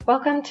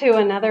Welcome to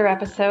another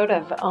episode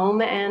of Om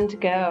and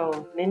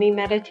Go, mini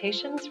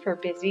meditations for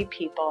busy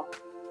people.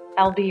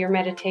 I'll be your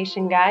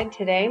meditation guide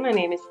today. My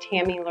name is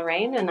Tammy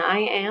Lorraine, and I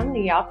am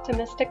the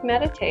Optimistic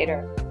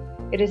Meditator.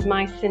 It is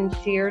my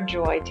sincere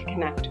joy to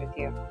connect with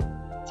you.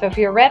 So if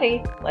you're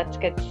ready, let's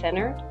get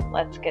centered,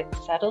 let's get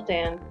settled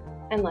in,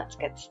 and let's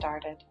get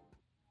started.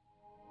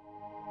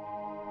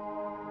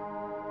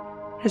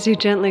 As you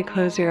gently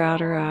close your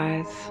outer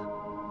eyes,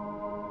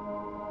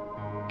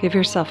 give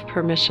yourself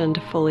permission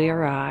to fully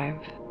arrive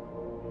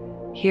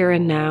here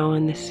and now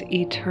in this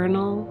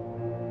eternal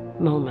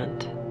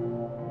moment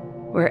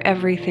where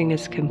everything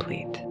is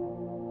complete.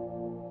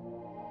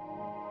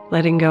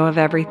 Letting go of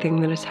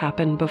everything that has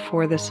happened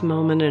before this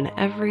moment and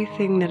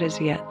everything that is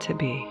yet to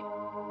be.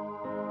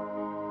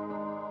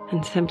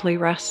 And simply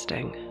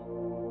resting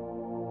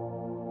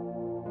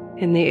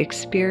in the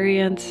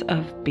experience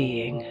of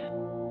being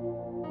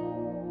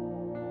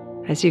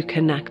as you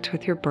connect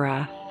with your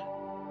breath.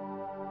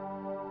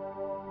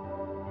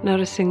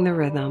 Noticing the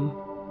rhythm,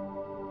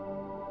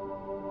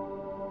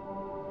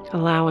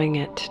 allowing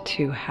it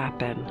to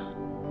happen,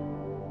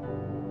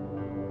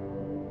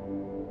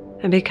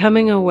 and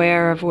becoming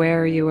aware of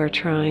where you are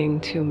trying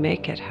to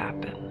make it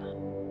happen.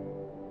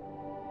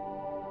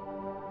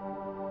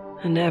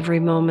 And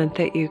every moment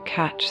that you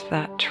catch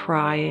that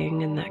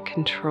trying and that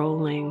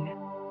controlling,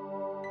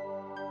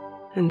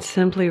 and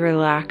simply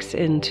relax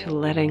into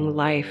letting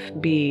life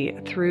be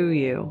through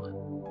you,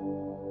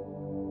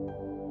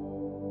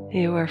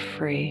 you are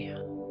free.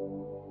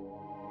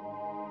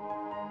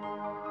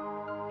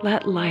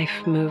 Let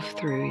life move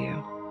through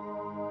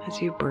you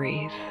as you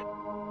breathe.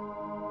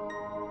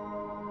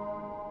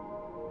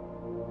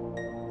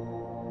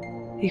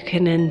 You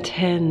can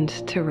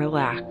intend to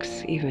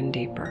relax even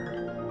deeper.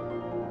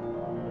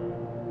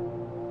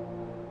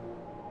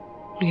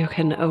 You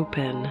can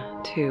open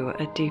to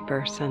a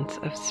deeper sense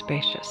of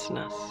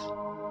spaciousness.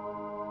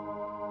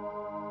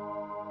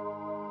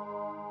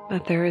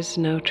 But there is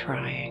no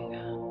trying.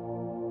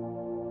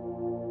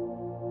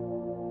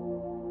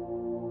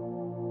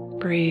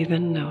 Breathe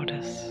and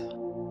notice.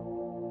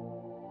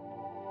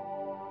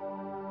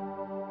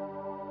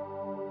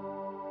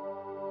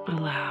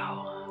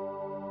 Allow.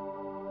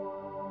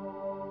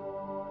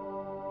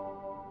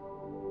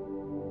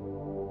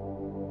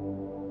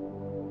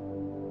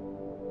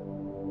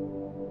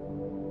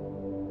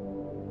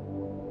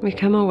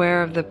 Become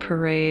aware of the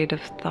parade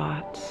of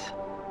thoughts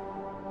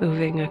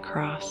moving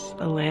across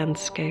the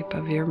landscape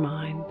of your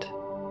mind.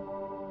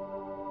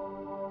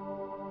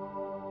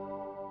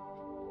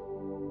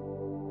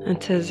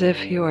 It's as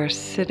if you are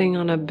sitting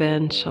on a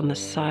bench on the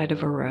side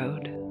of a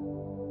road.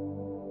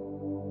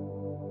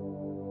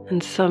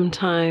 And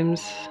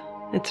sometimes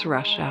it's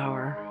rush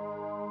hour,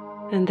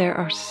 and there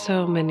are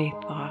so many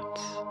thoughts.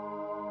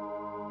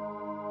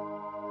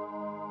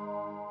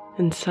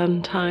 And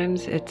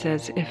sometimes it's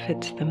as if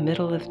it's the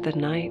middle of the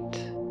night,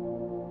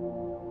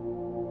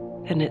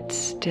 and it's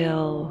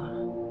still.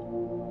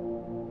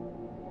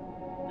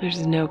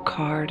 There's no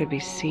car to be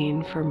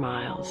seen for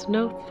miles,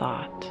 no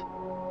thought.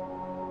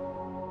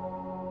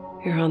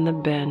 You're on the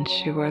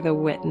bench, you are the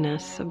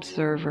witness,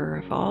 observer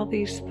of all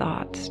these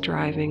thoughts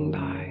driving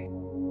by.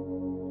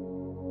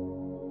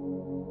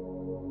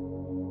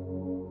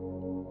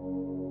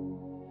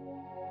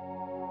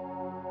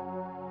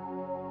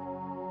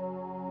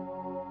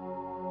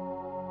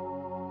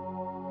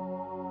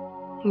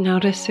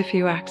 Notice if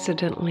you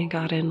accidentally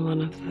got in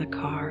one of the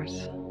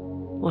cars,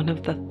 one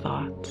of the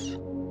thoughts.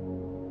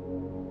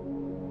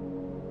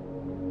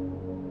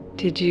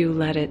 Did you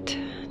let it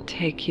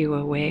take you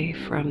away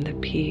from the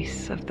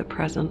peace of the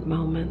present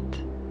moment?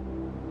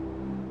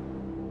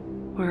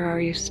 Or are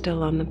you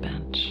still on the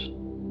bench,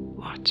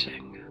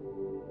 watching?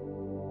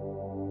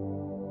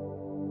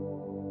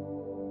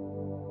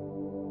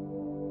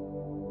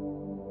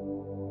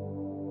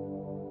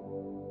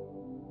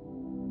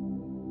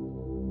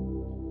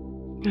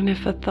 And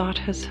if a thought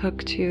has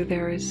hooked you,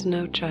 there is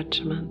no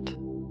judgment.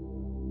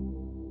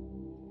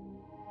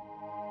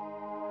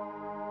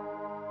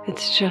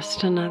 It's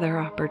just another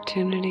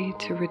opportunity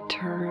to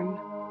return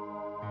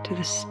to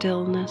the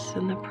stillness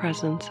and the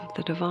presence of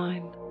the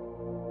divine.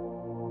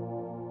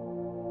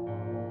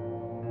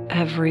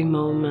 Every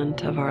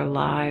moment of our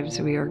lives,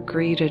 we are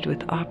greeted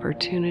with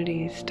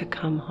opportunities to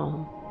come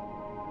home,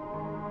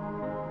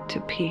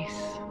 to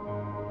peace,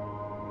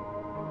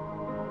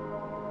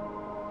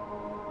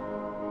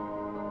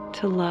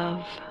 to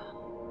love,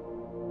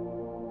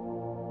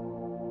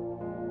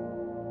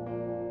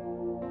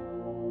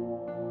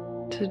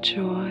 to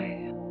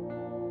joy,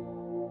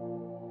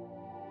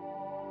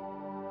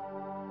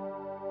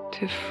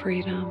 to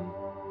freedom.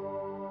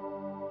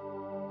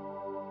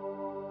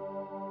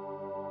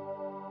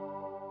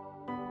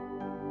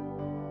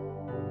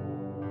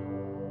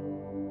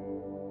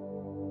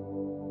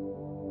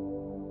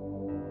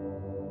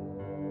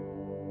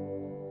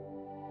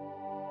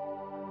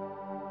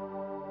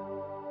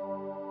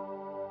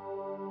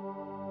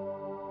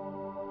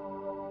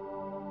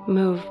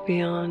 Move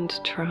beyond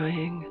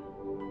trying,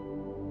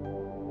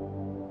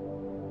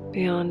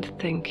 beyond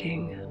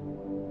thinking,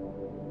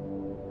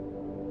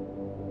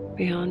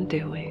 beyond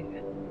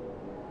doing,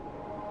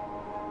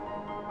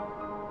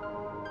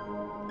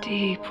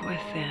 deep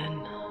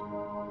within.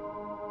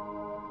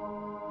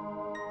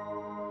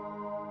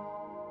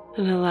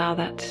 And allow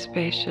that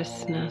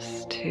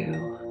spaciousness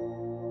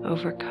to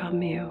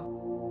overcome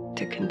you,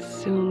 to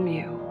consume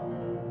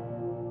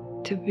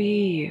you, to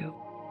be you,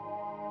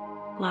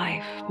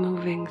 life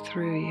moving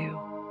through you.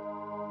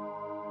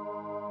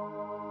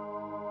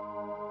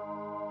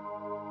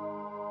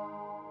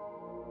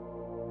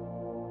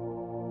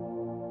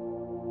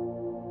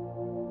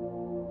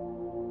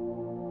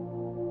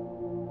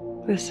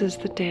 This is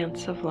the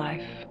dance of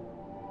life.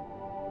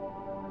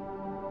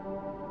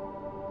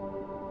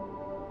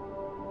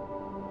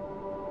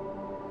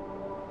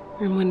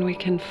 And when we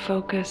can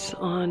focus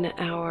on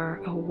our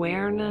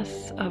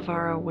awareness of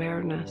our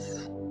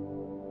awareness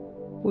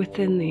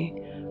within the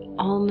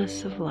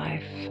allness of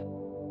life,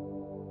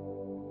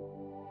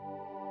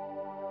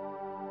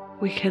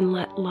 we can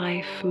let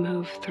life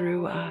move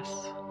through us,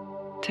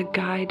 to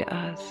guide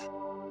us,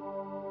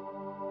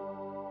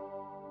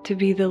 to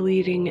be the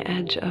leading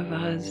edge of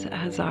us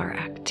as our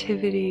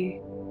activity,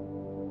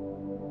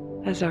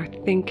 as our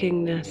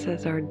thinkingness,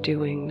 as our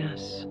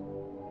doingness.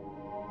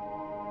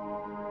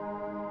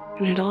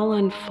 And it all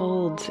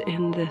unfolds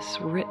in this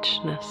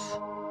richness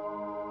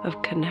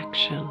of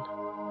connection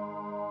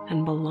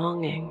and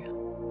belonging,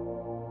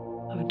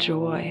 of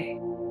joy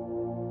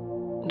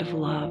and of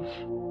love.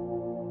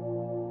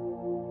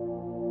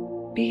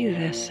 Be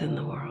this in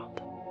the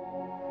world.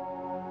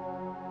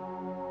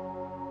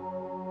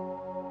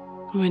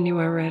 When you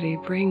are ready,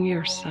 bring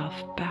yourself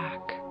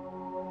back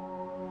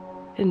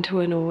into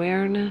an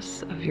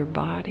awareness of your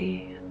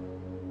body,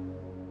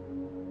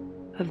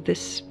 of this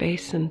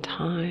space and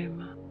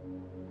time,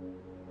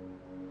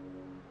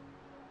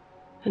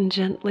 and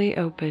gently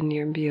open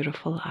your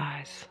beautiful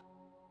eyes.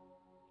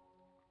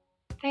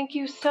 Thank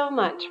you so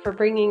much for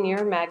bringing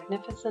your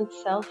magnificent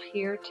self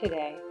here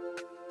today.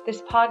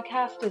 This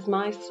podcast is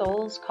my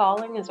soul's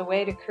calling as a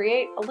way to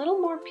create a little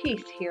more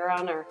peace here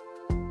on earth.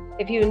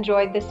 If you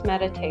enjoyed this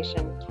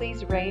meditation,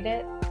 please rate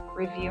it,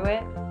 review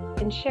it,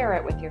 and share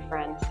it with your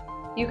friends.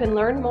 You can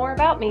learn more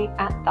about me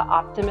at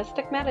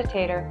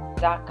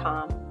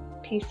theoptimisticmeditator.com.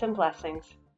 Peace and blessings.